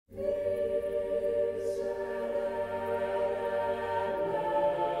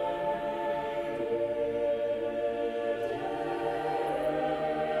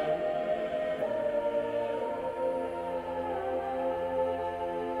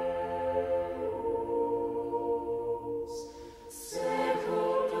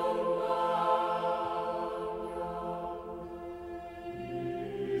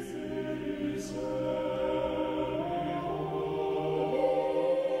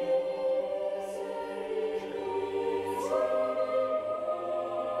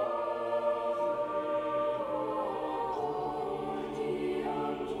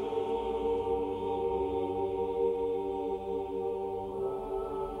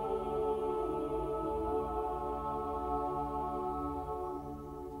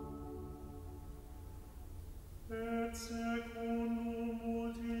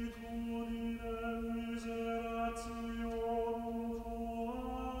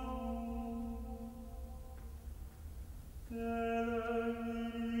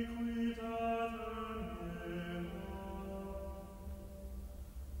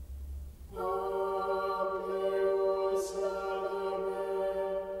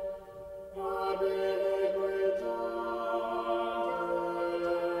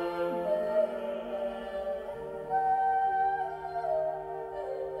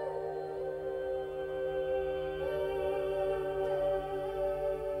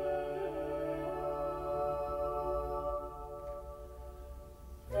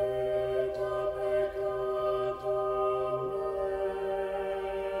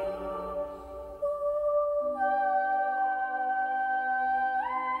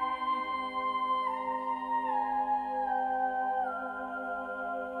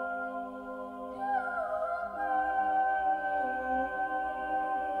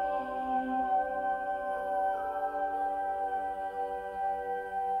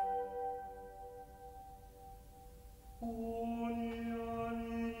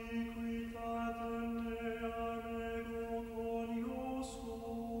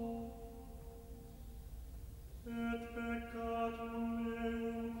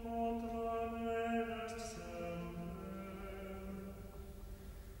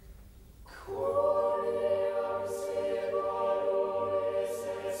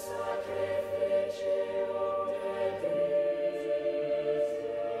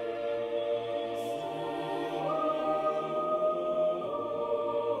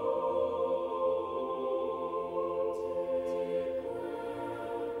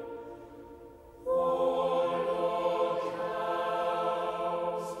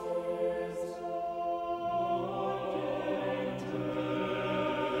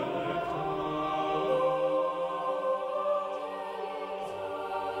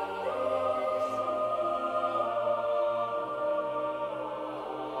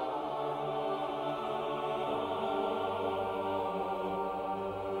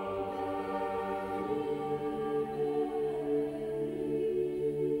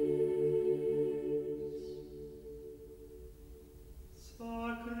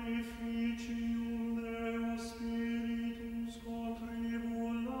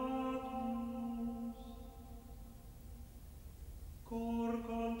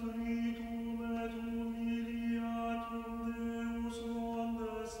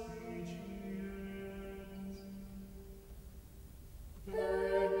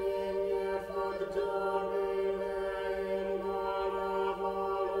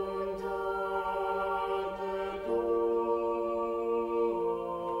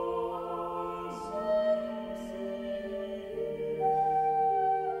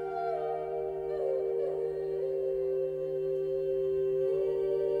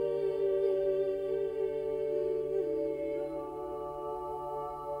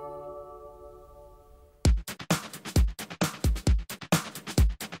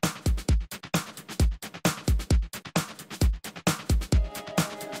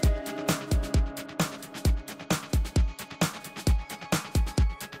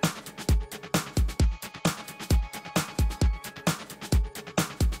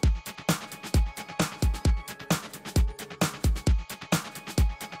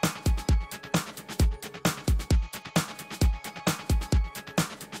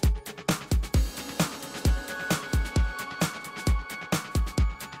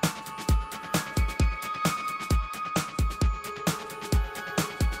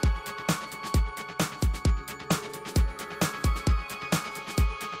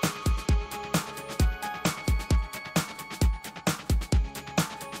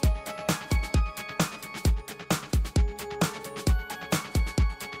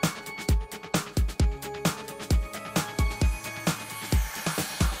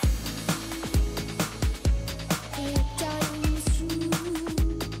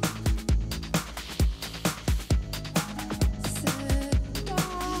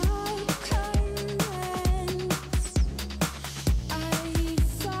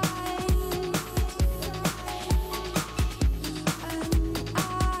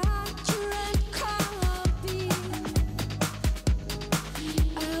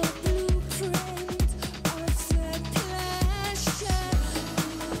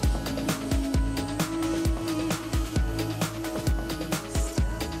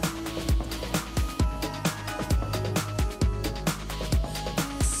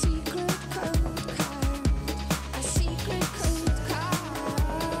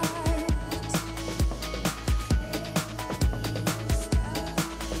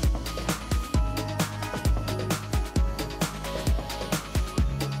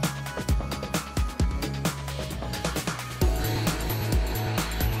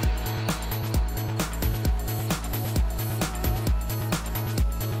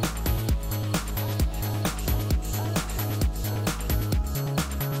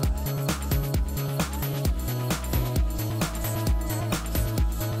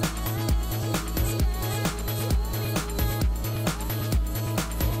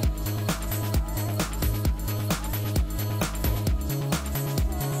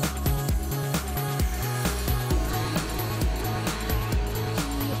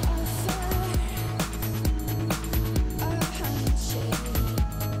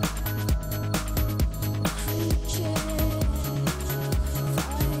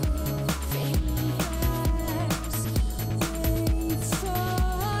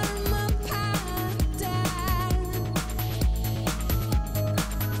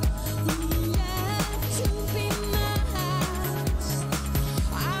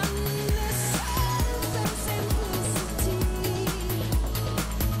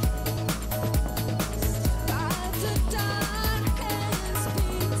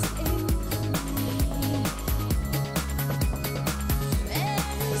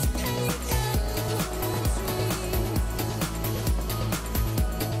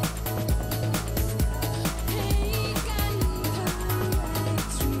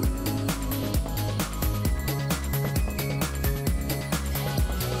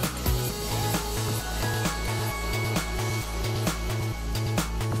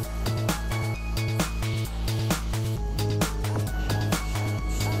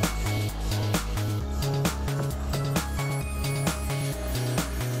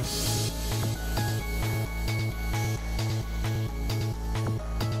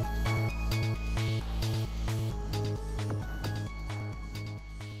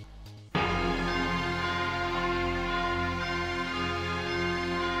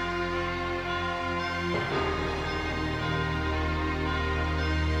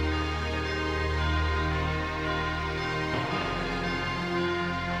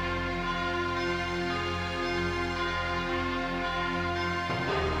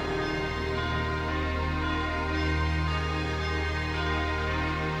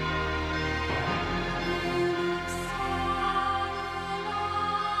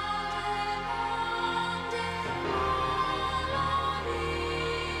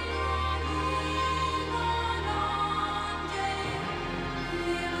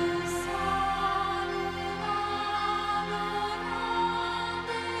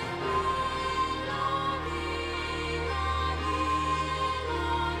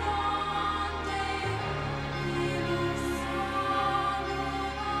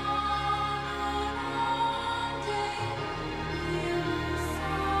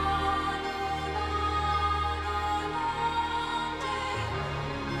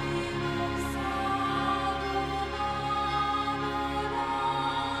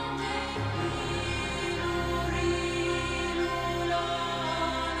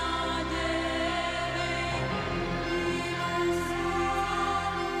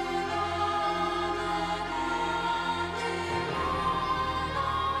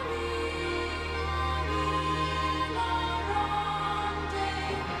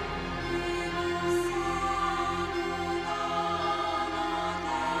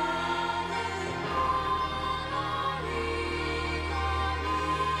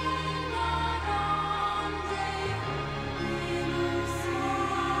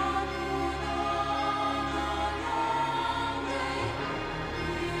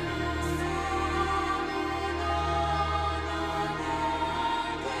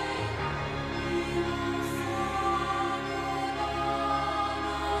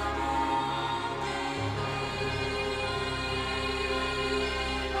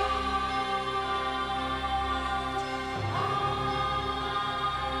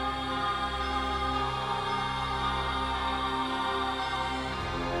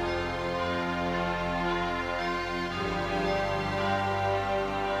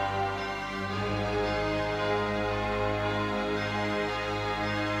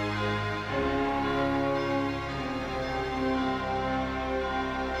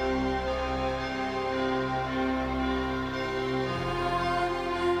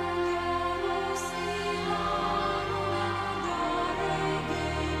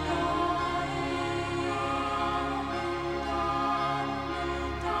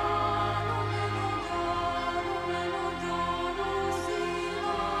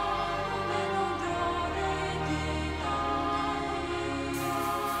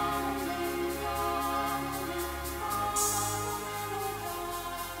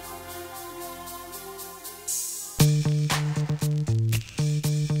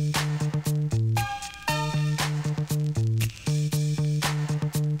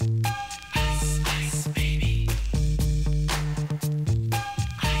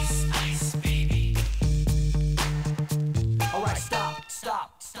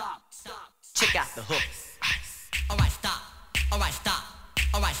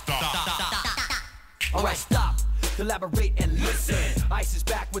Alright, stop, collaborate and listen. Ice is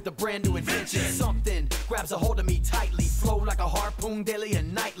back with a brand new invention. Something grabs a hold of me tightly, flow like a harpoon daily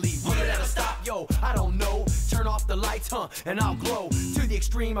and nightly. Will it ever stop? Yo, I don't know. Turn off the lights, and I'll glow. To the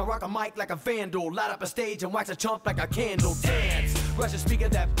extreme, I rock a mic like a vandal. Light up a stage and wax a chump like a candle. Dance, rush a speaker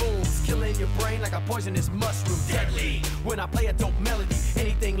that booms, killing your brain like a poisonous mushroom. Deadly, when I play a dope melody.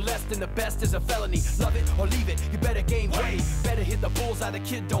 Anything less than the best is a felony. Love it or leave it, you better gain weight. Better hit the bullseye, the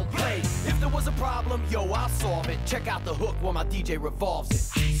kid don't play. If there was a problem, yo, I'll solve it. Check out the hook while my DJ revolves it.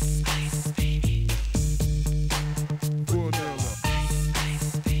 Ice, ice, baby. Vanilla. Ice,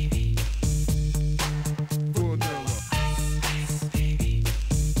 ice, baby. Vanilla. Ice, ice, baby.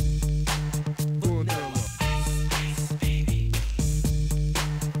 Vanilla. Ice, ice, baby.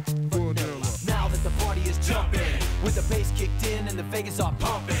 Vanilla. Now that the party is jumping, with the bass kicked in and the Vegas are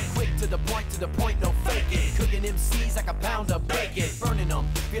pumping. Quick to the point, no faking. Cooking MCs like a pound of bacon. Burning them,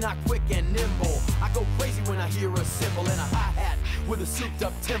 if you're not quick and nimble. I go crazy when I hear a cymbal and a hi-hat with a souped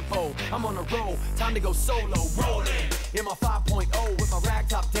up tempo. I'm on a roll, time to go solo. Rolling in my 5.0 with my rag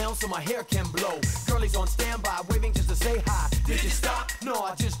top down so my hair can blow. Girlies on standby, waving just to say hi. Did you stop? No,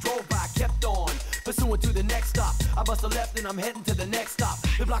 I just drove by, kept on pursuing to the next stop. I bust a left and I'm heading to the next stop.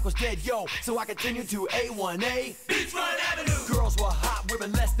 The block was dead, yo, so I continued to A1A Beachfront Avenue. Girls were hot,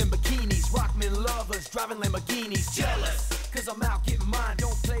 wearing less than bikinis. Rockmen lovers, driving Lamborghinis. Jealous, cause I'm out getting mine.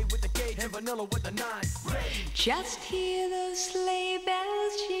 Don't play with the gauge and vanilla with the 9. Ready. Just hear those sleigh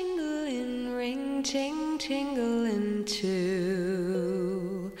bells jingling, ring, ting, tingling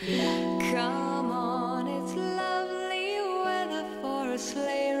too. Come on, it's lovely weather for a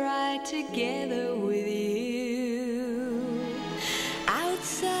sleigh ride together with you.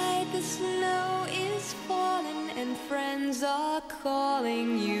 Outside the snow is falling and friends are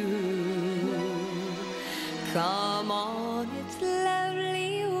calling you. Come on, it's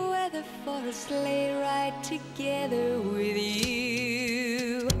lovely weather for a sleigh ride together with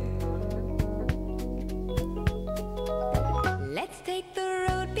you. Let's take the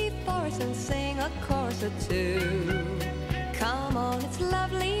road before us and sing a chorus or two. Come on, it's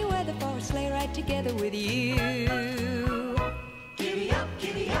lovely weather for a sleigh ride together with you. Giddy up,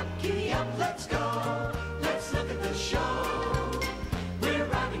 giddy up, giddy up, let's go. Let's look at the show. We're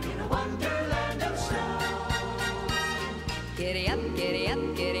riding in a wonderland of snow. Giddy up, giddy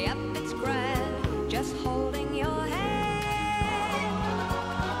up, giddy up, it's grand, just holding your hand.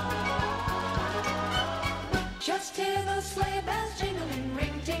 Just hear those sleigh bells jingling,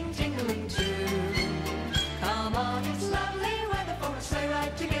 ring, ting, tingling too. Come on, it's lovely weather for a sleigh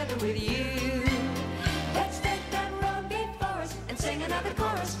ride together with you. Let's take that road before us and sing another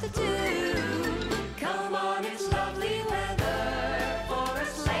chorus for two. Come on, it's lovely